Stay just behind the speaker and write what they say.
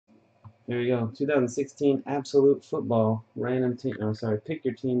There you go. 2016 Absolute Football Random Team. I'm sorry, Pick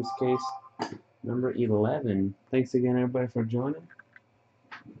Your Teams case number 11. Thanks again, everybody, for joining.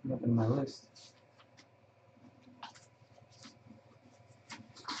 Look at my list.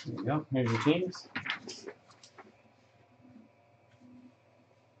 There you go. Here's your teams.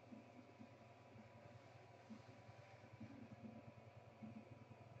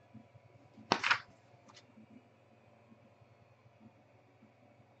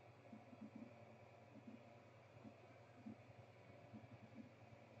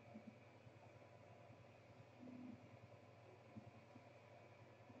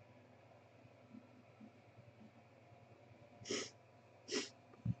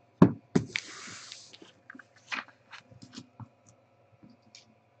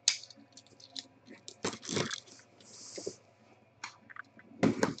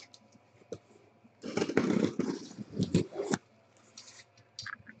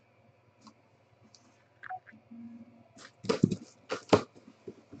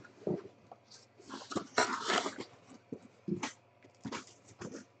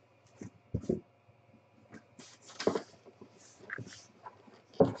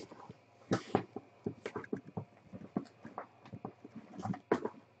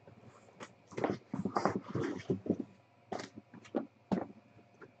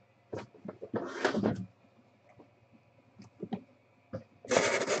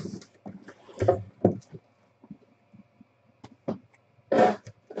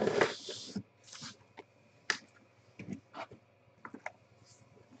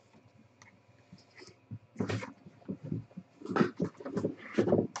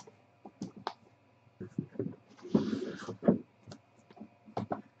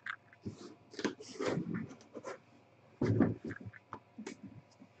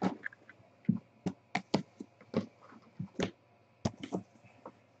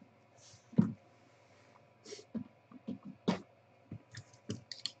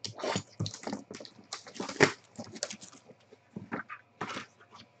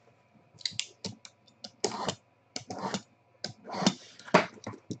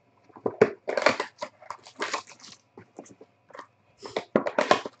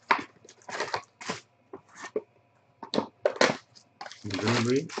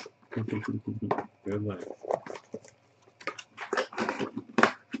 Good luck.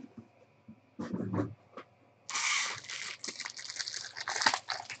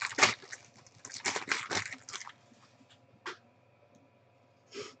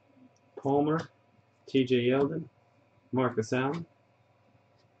 Palmer, TJ Yeldon, Marcus Allen,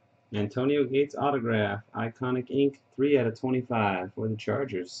 Antonio Gates autograph, Iconic Ink, 3/25 for the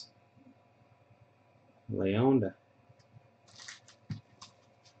Chargers. Leonda.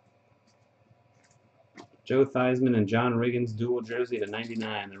 Joe Theismann and John Riggins dual jersey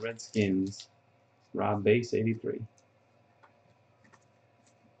 /99, the Redskins. Rob Base, 83.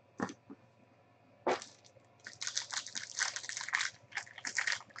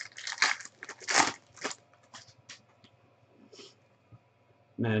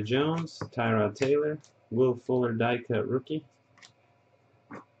 Matt Jones, Tyrod Taylor, Will Fuller die cut rookie,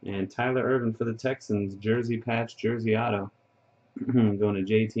 and Tyler Irvin for the Texans, jersey patch, jersey auto, going to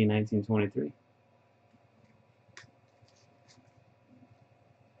JT 1923.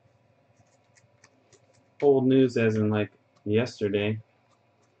 Old news as in like yesterday.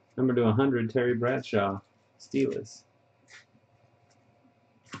 Number to 100, Terry Bradshaw, Steelers.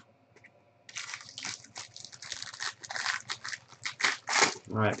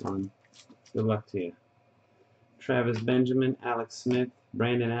 All right, Lon. Good luck to you. Travis Benjamin, Alex Smith,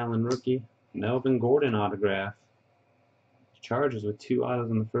 Brandon Allen rookie, Melvin Gordon autograph. Chargers with 2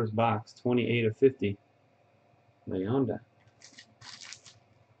 autos in the first box, 28/50. Leonda.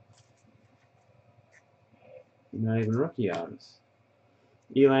 Not even rookie autos.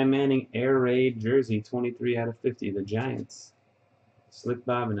 Eli Manning Air Raid jersey, 23/50. The Giants. Slick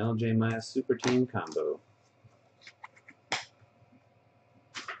Bob and LJ Maya super team combo.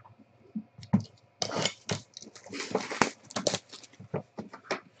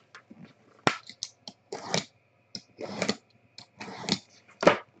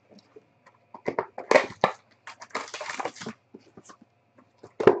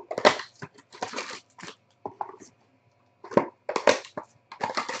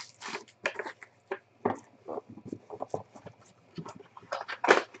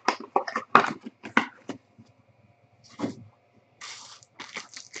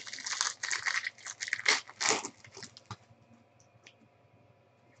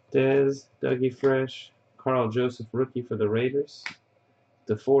 Dez, Dougie Fresh, Carl Joseph rookie for the Raiders.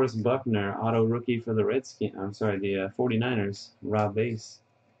 DeForest Buckner auto rookie for the 49ers, Rob Base.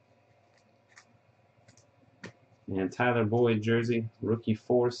 And Tyler Boyd jersey, rookie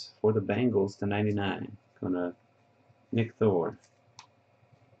force for the Bengals to 99. Gonna Nick Thor.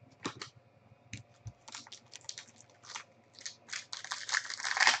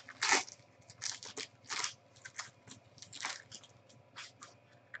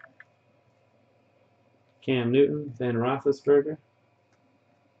 Cam Newton, Ben Roethlisberger.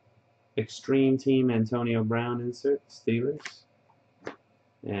 Extreme Team Antonio Brown insert, Steelers.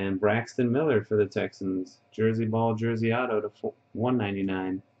 And Braxton Miller for the Texans. Jersey ball, jersey auto to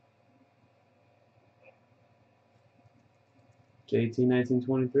 199. JT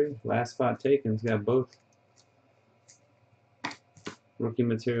 1923. Last spot taken. He's got both rookie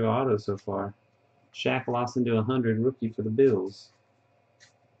material autos so far. Shaq Lawson to 100. Rookie for the Bills.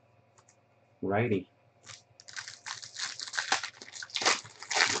 Righty.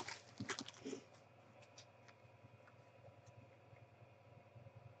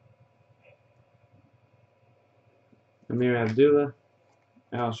 Amir Abdullah,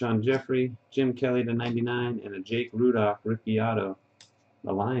 Alshon Jeffrey, Jim Kelly to 99, and a Jake Rudock rookie auto.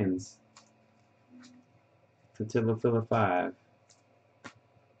 The Lions. Tatilla 5.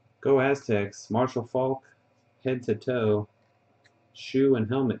 Go Aztecs. Marshall Falk, head to toe. Shoe and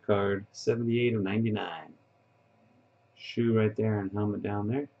helmet card, 78 of 99. Shoe right there and helmet down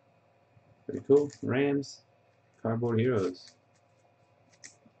there. Pretty cool. Rams. Cardboard Heroes.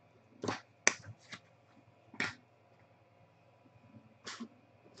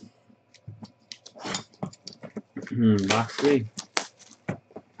 Box 3.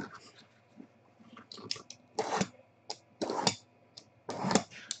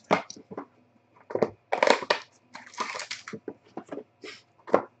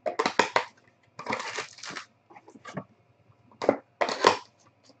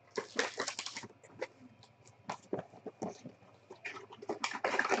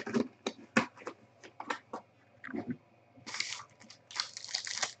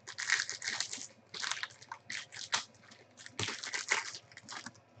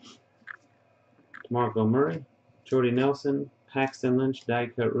 Marco Murray, Jordy Nelson, Paxton Lynch, die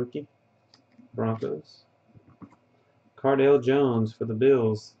cut rookie, Broncos. Cardale Jones for the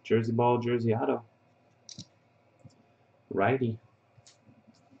Bills, jersey ball, jersey auto. Righty.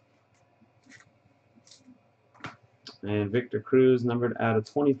 And Victor Cruz, numbered out of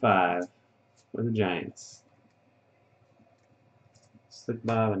 25 for the Giants. Slick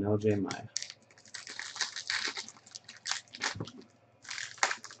Bob and LJ Maya.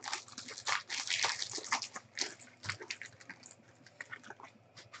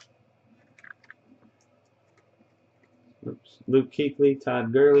 Oops. Luke Kuechly,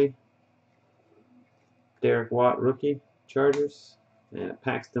 Todd Gurley, Derek Watt rookie, Chargers, and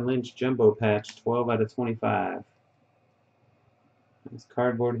Paxton Lynch jumbo patch, 12 out of 25. That's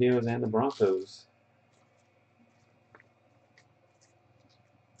Cardboard Heroes and the Broncos.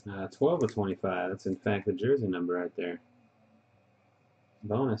 12 of 25. That's in fact the jersey number right there.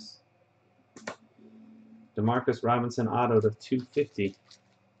 Bonus. DeMarcus Robinson auto to 250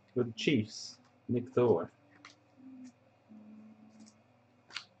 for the Chiefs. Nick Thor.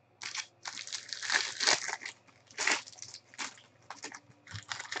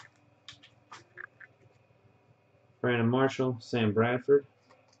 Brandon Marshall, Sam Bradford,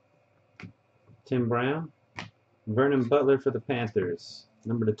 Tim Brown, Vernon Butler for the Panthers,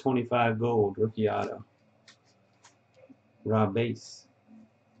 number to 25 gold, rookie auto. Rob Bass.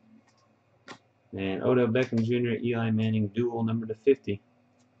 And Odell Beckham Jr., Eli Manning dual, number to 50.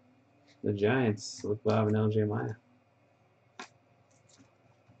 The Giants, Luke Bob and LJ Maya.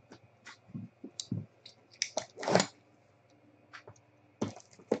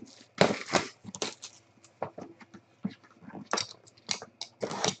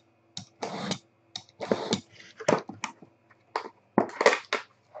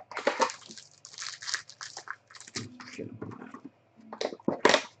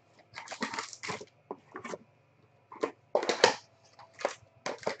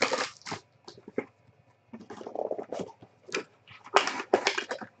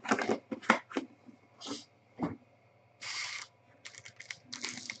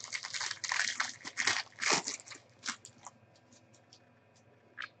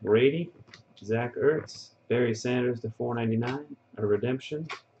 Brady, Zach Ertz, Barry Sanders to 499, a redemption,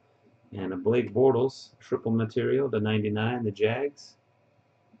 and a Blake Bortles triple material to 99, the Jags.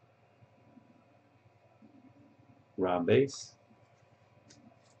 Rob Bass.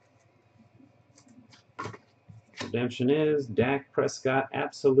 Redemption is Dak Prescott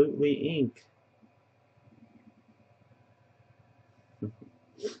Absolutely Inc.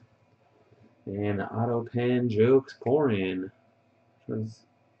 And the auto pen jokes pouring.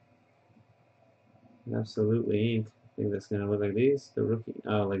 Absolutely ink. I think that's gonna look like these. The rookie.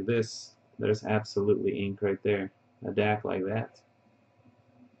 Oh, like this. There's absolutely ink right there. A DAC like that.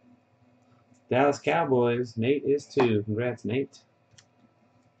 Dallas Cowboys. Nate is 2. Congrats, Nate.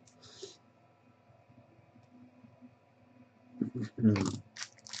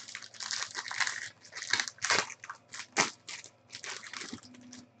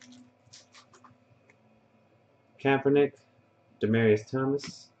 Kaepernick, Demaryius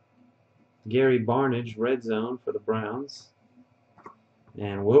Thomas, Gary Barnidge, red zone for the Browns,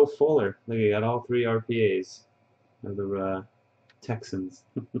 and Will Fuller. Look, he got all 3 RPAs of the Texans.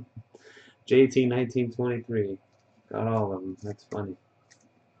 JT 1923. Got all of them. That's funny.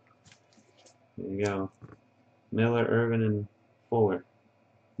 There you go. Miller, Irvin, and Fuller.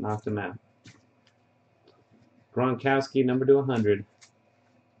 Knocked them out. Gronkowski, number to 100.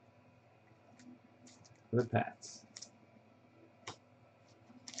 For the Pats.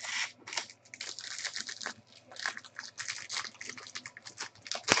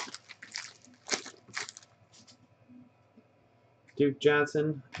 Duke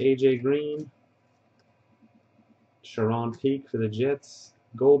Johnson, AJ Green, Sharon Peak for the Jets,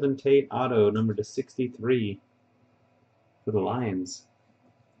 Golden Tate auto, number to 63 for the Lions.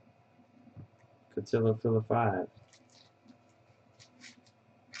 Cotillo Filler 5.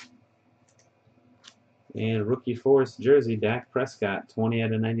 And rookie force jersey, Dak Prescott, 20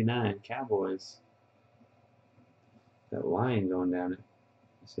 out of 99, Cowboys. That line going down it.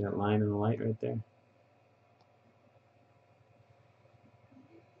 See that line in the light right there?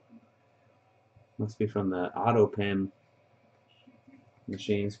 Must be from the auto pen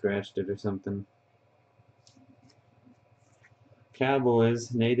machine, scratched it or something.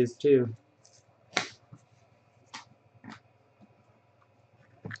 Cowboys, Nate is 2.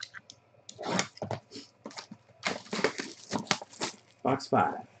 Box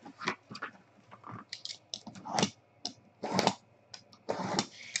 5.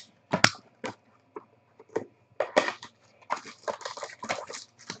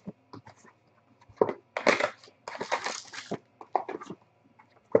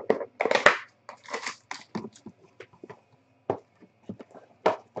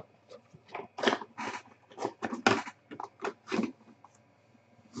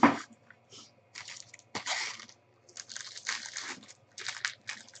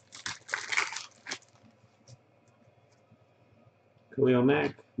 Khalil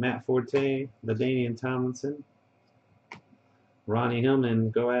Mack, Matt Forte, LaDainian Tomlinson, Ronnie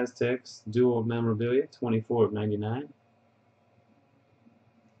Hillman, Go Aztecs, dual memorabilia, 24 of 99.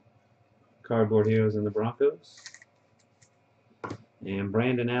 Cardboard Heroes in the Broncos. And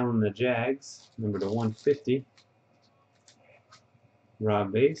Brandon Allen, the Jags, number to 150.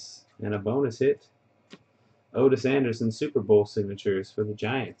 Rob Base, and a bonus hit. Otis Anderson, Super Bowl signatures for the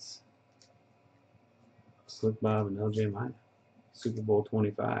Giants. Slick Bob and LJ Maya. Super Bowl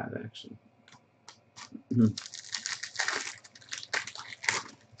 25 action.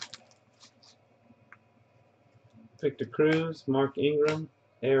 Victor Cruz, Mark Ingram,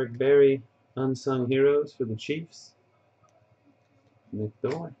 Eric Berry, Unsung Heroes for the Chiefs. Nick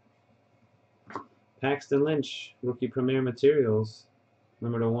Doyle. Paxton Lynch, Rookie Premier Materials,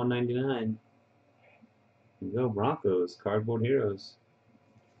 number to 199. There you go, Broncos, Cardboard Heroes.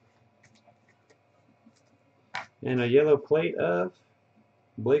 And a yellow plate of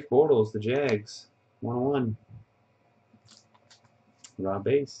Blake Bortles, the Jags, 101. Rob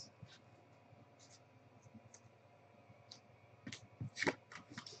Base.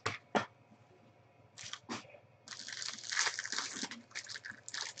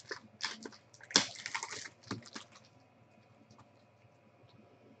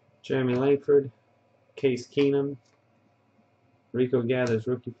 Jeremy Langford, Case Keenum, Rico Gathers,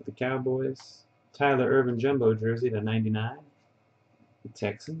 rookie for the Cowboys. Tyler Irvin Jumbo jersey to 99. The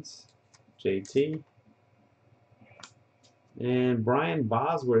Texans. JT. And Brian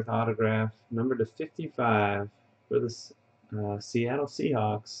Bosworth autograph, number to 55 for the Seattle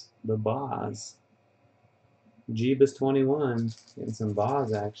Seahawks. The Boz. Jeebus 21, getting some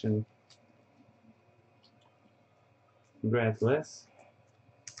Boz action. Congrats, Les.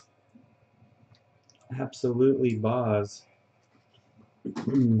 Absolutely Boz.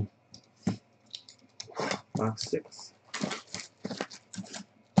 Box 6.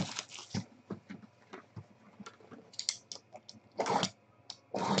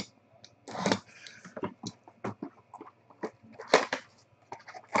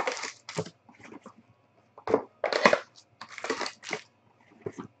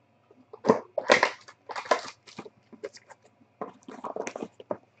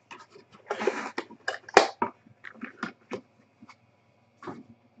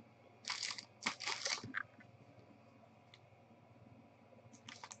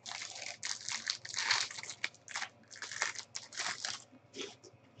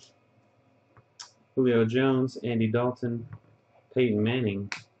 Julio Jones, Andy Dalton, Peyton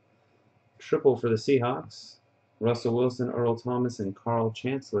Manning. Triple for the Seahawks. Russell Wilson, Earl Thomas, and Earl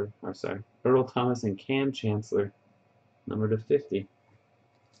Thomas and Cam Chancellor. Number to 50.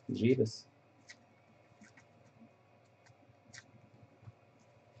 Jeebus.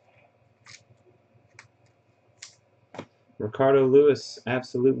 Ricardo Lewis,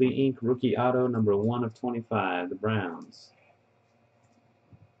 Absolutely Inc. Rookie Auto, number 1 of 25, the Browns.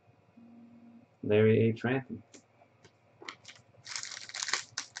 Larry A. Trantham.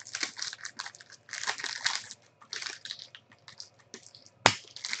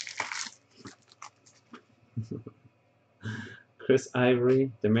 Chris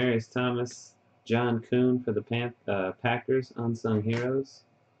Ivory, Demaryius Thomas, John Kuhn for the Packers, Unsung Heroes.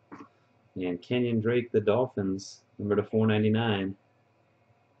 And Kenyon Drake, the Dolphins, number to 499.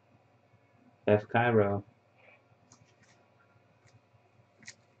 F. Cairo.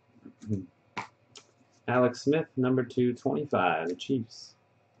 Alex Smith, number 225, the Chiefs.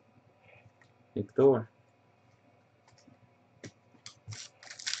 Nick Thor.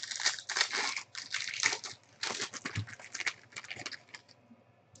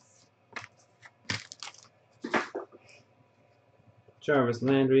 Jarvis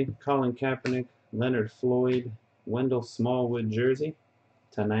Landry, Colin Kaepernick, Leonard Floyd, Wendell Smallwood jersey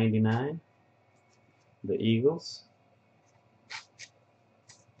to 99. The Eagles.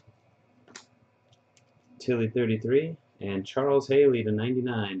 Tilly 33 and Charles Haley to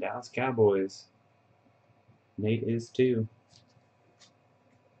 99. Dallas Cowboys. Nate is 2.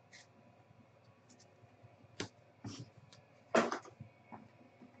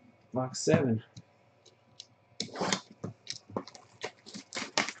 Box 7.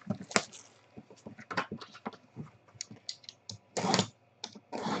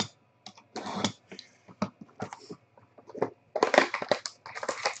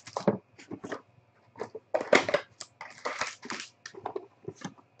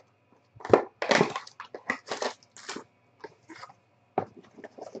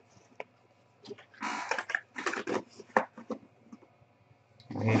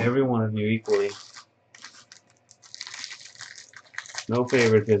 I hate every one of you equally. No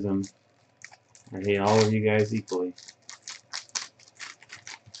favoritism. I hate all of you guys equally.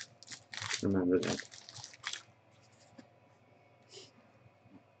 Remember that.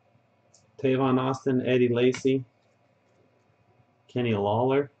 Tavon Austin, Eddie Lacy, Kenny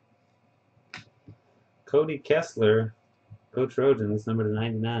Lawler, Cody Kessler, Go Trojans, number to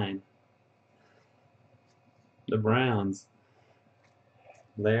 99. The Browns,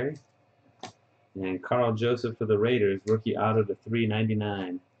 Larry, and Carl Joseph for the Raiders, rookie auto to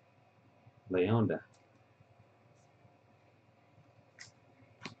 399. Leonda.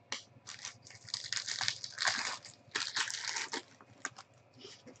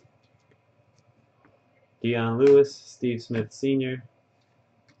 Deion Lewis, Steve Smith Sr.,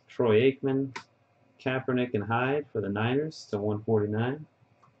 Troy Aikman, Kaepernick and Hyde for the Niners to 149.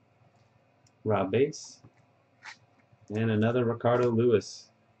 Rob Bass. And another Ricardo Lewis.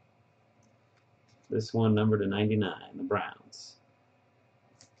 This one numbered to 99, the Browns.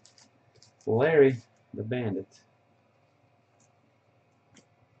 Larry, the Bandit.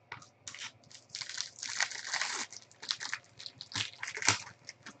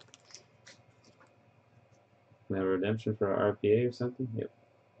 We have a redemption for our RPA or something? Yep.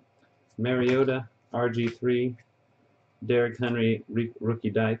 Mariota, RG3, Derrick Henry, rookie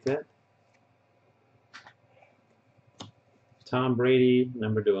die cut. Tom Brady,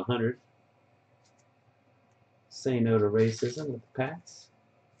 number to 100. Say no to racism with the Pats.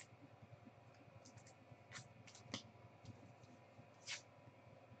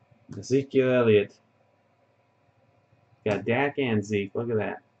 Ezekiel Elliott. Got Dak and Zeke. Look at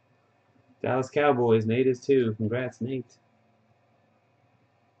that. Dallas Cowboys. Nate is 2. Congrats, Nate.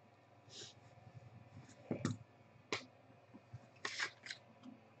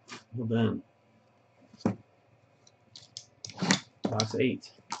 Well done. Box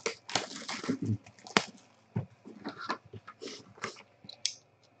 8.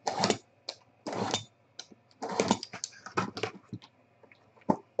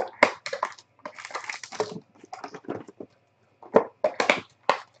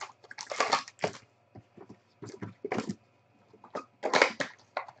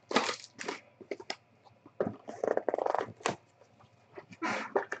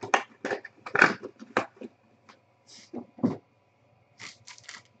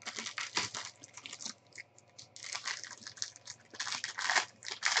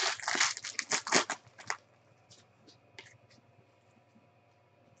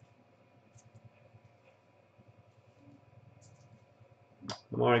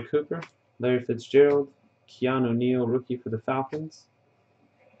 Amari Cooper, Larry Fitzgerald, Keanu Neal, rookie for the Falcons.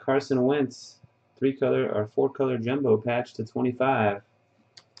 Carson Wentz, 3-color or 4-color jumbo patch to 25.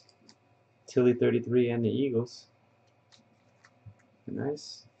 Tilly 33 and the Eagles.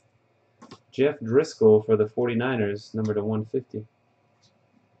 Nice. Jeff Driscoll for the 49ers, number to 150.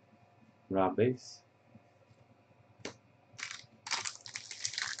 Raw base.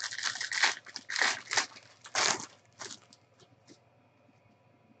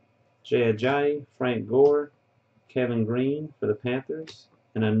 Jay Ajayi, Frank Gore, Kevin Green for the Panthers,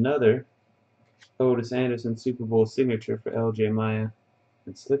 and another Otis Anderson Super Bowl signature for LJ Maya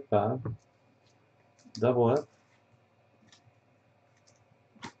and Slick Bob. Double up.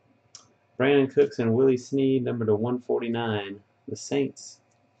 Brandon Cooks and Willie Snead, number to 149. The Saints.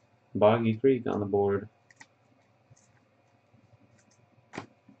 Boggy Creek on the board.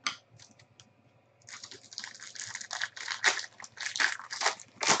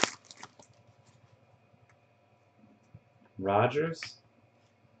 Rodgers.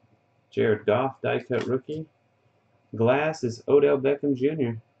 Jared Goff, die cut rookie. Glass is Odell Beckham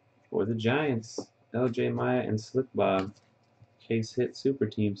Jr. for the Giants. LJ Maya and Slick Bob. Case hit super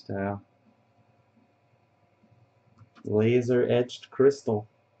team style. Laser etched crystal.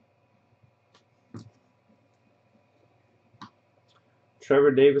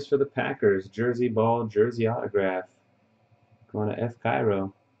 Trevor Davis for the Packers. Jersey ball, jersey autograph. Going to F.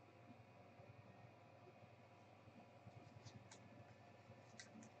 Cairo.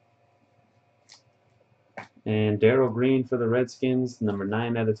 And Darryl Green for the Redskins, number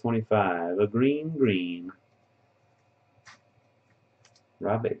 9 out of 25. A green.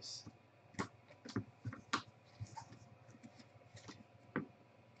 Raw base.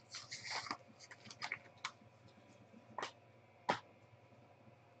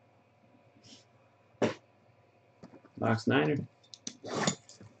 Box Niner.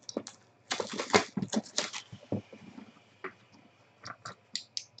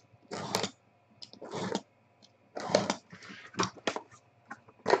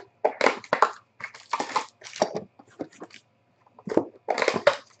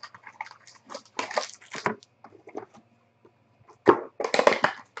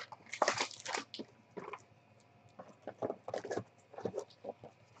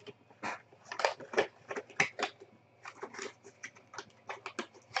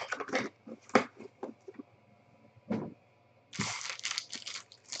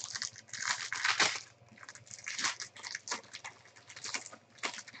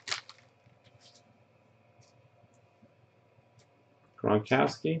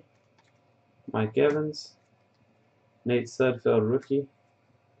 Gronkowski, Mike Evans, Nate Sudfeld rookie,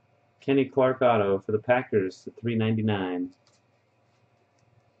 Kenny Clark auto for the Packers to 399.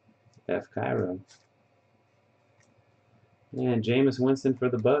 F. Cairo. And Jameis Winston for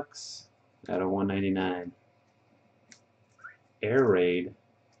the Bucks out of 199. Air Raid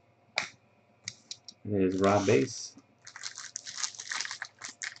is raw base.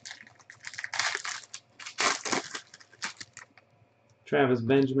 Travis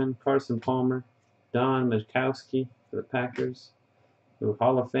Benjamin, Carson Palmer, Don Majkowski for the Packers.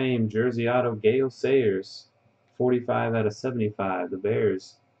 Hall of Fame jersey auto Gale Sayers, 45 out of 75. The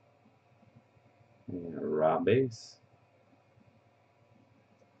Bears. And a raw base.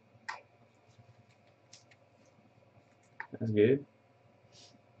 That's good.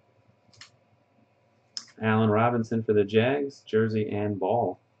 Allen Robinson for the Jags, jersey and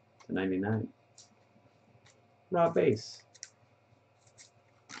ball to 99. Raw base.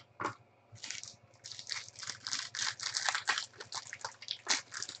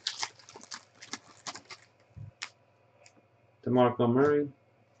 DeMarco Murray,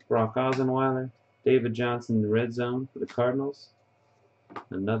 Brock Osweiler, David Johnson, the red zone for the Cardinals.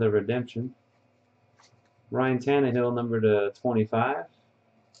 Another redemption. Ryan Tannehill, number to 25.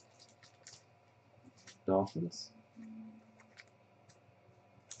 Dolphins.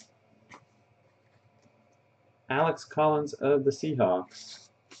 Alex Collins of the Seahawks.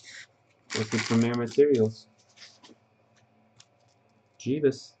 With the Premier Materials.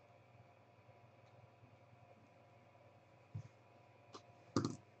 Jeebus.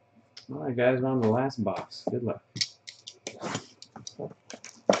 Alright guys, we're on the last box. Good luck.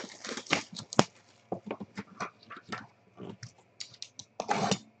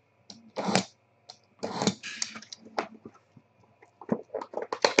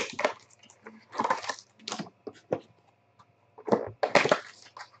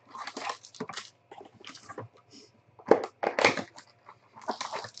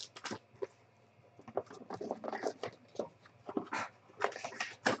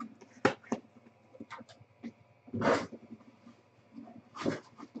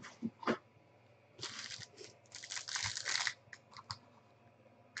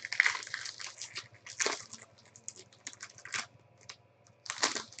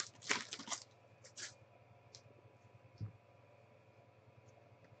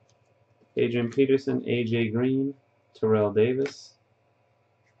 Adrian Peterson, A.J. Green, Terrell Davis.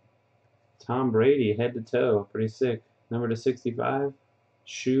 Tom Brady, head to toe, pretty sick. Number to 65,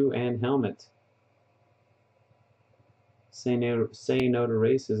 shoe and helmet. Say no to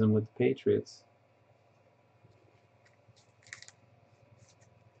racism with the Patriots.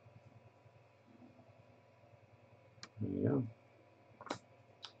 There you go.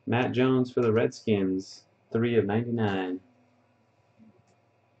 Matt Jones for the Redskins, 3/99.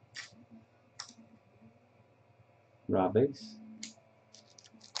 Raw base.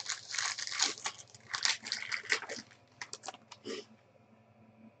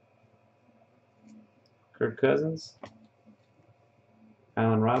 Kirk Cousins,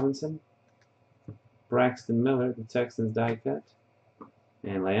 Allen Robinson, Braxton Miller, the Texans die cut,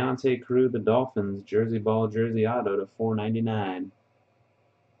 and Leonte Carew, the Dolphins, jersey ball, jersey auto to 4/99.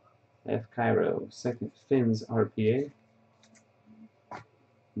 F. Cairo, second Fins RPA.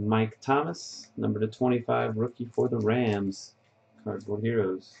 Mike Thomas, number to 25, rookie for the Rams, Cardboard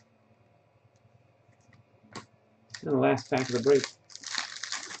Heroes. And the last pack of the break.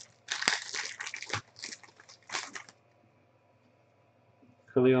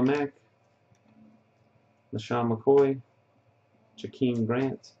 Khalil Mack, LaShawn McCoy, Jakeem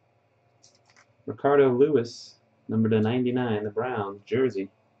Grant, Ricardo Lewis, number to 99, the Browns, jersey.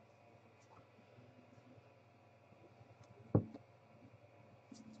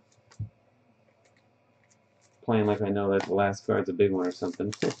 Playing like I know that the last card's a big one or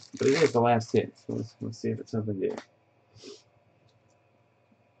something, but it is the last hit, so let's see if it's something good.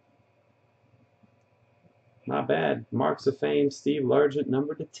 Not bad. Marks of Fame, Steve Largent,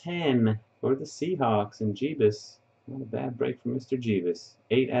 number to 10 for the Seahawks, and Jeebus. Not a bad break for Mr. Jeebus.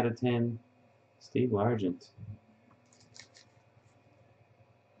 8/10, Steve Largent.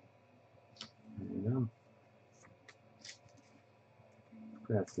 There you go.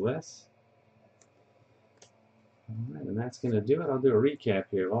 Congrats, Les. Alright, and that's going to do it. I'll do a recap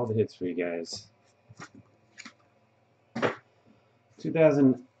here of all the hits for you guys.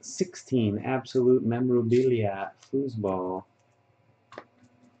 2016 Absolute Memorabilia Foosball.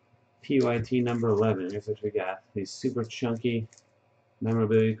 PYT number 11. Here's what we got. These super chunky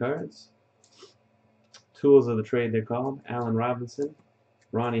memorabilia cards. Tools of the trade, they're called. Allen Robinson,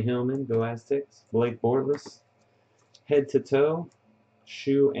 Ronnie Hillman, go Aztecs. Blake Bortles, head to toe,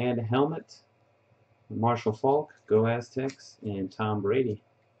 shoe and helmet. Marshall Faulk, go Aztecs, and Tom Brady.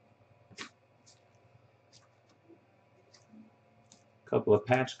 Couple of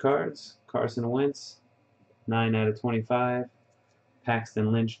patch cards. Carson Wentz, 9/25.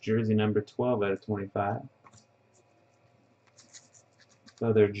 Paxton Lynch, jersey number 12/25.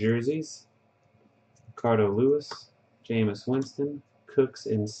 Other jerseys. Ricardo Lewis, Jameis Winston, Cooks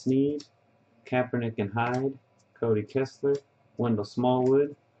and Snead, Kaepernick and Hyde, Cody Kessler, Wendell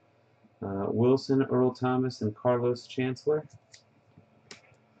Smallwood, Wilson, Earl Thomas, and Carlos Chancellor.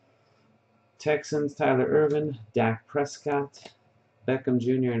 Texans, Tyler Ervin, Dak Prescott, Beckham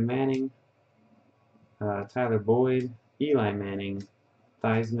Jr. and Manning, Tyler Boyd, Eli Manning,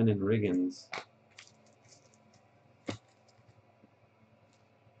 Theismann, and Riggins.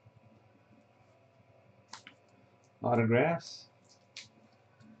 Autographs.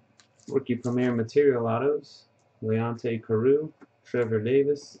 Rookie Premier Material Autos. Leonte Carew, Trevor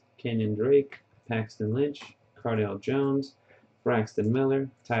Davis, Kenyon Drake, Paxton Lynch, Cardale Jones, Braxton Miller,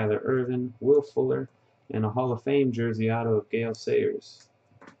 Tyler Ervin, Will Fuller, and a Hall of Fame jersey auto of Gale Sayers.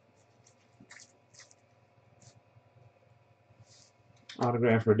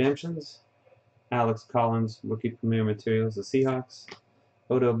 Autograph redemptions. Alex Collins, Rookie Premier Materials, the Seahawks.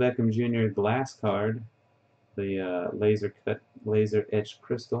 Odell Beckham Jr. glass card, the laser etched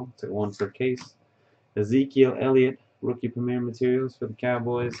crystal, took one per case. Ezekiel Elliott, Rookie Premier Materials for the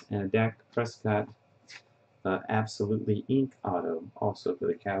Cowboys, and a Dak Prescott Absolutely Ink auto, also for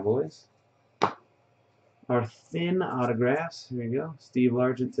the Cowboys. Our thin autographs, here you go. Steve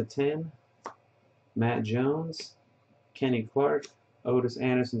Largent to 10, Matt Jones, Kenny Clark, Otis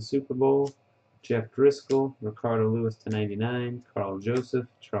Anderson Super Bowl, Jeff Driscoll, Ricardo Lewis to 99, Carl Joseph,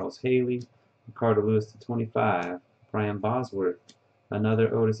 Charles Haley, Ricardo Lewis to 25, Brian Bosworth,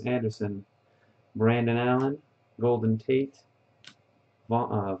 another Otis Anderson, Brandon Allen, Golden Tate,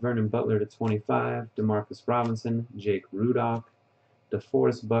 Vernon Butler to 25, Demarcus Robinson, Jake Rudock,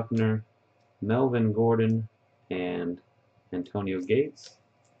 DeForest Buckner, Melvin Gordon, and Antonio Gates.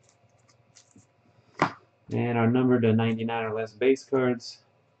 And our number to 99 or less base cards: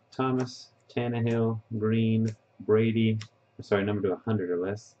 Thomas, Tannehill, Green, Brady, number to 100 or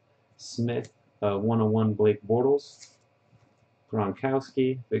less, Smith, 101 Blake Bortles,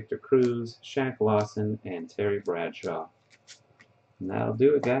 Gronkowski, Victor Cruz, Shaq Lawson, and Terry Bradshaw. And that'll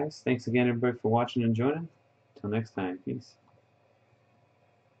do it, guys. Thanks again, everybody, for watching and joining. Till next time, peace.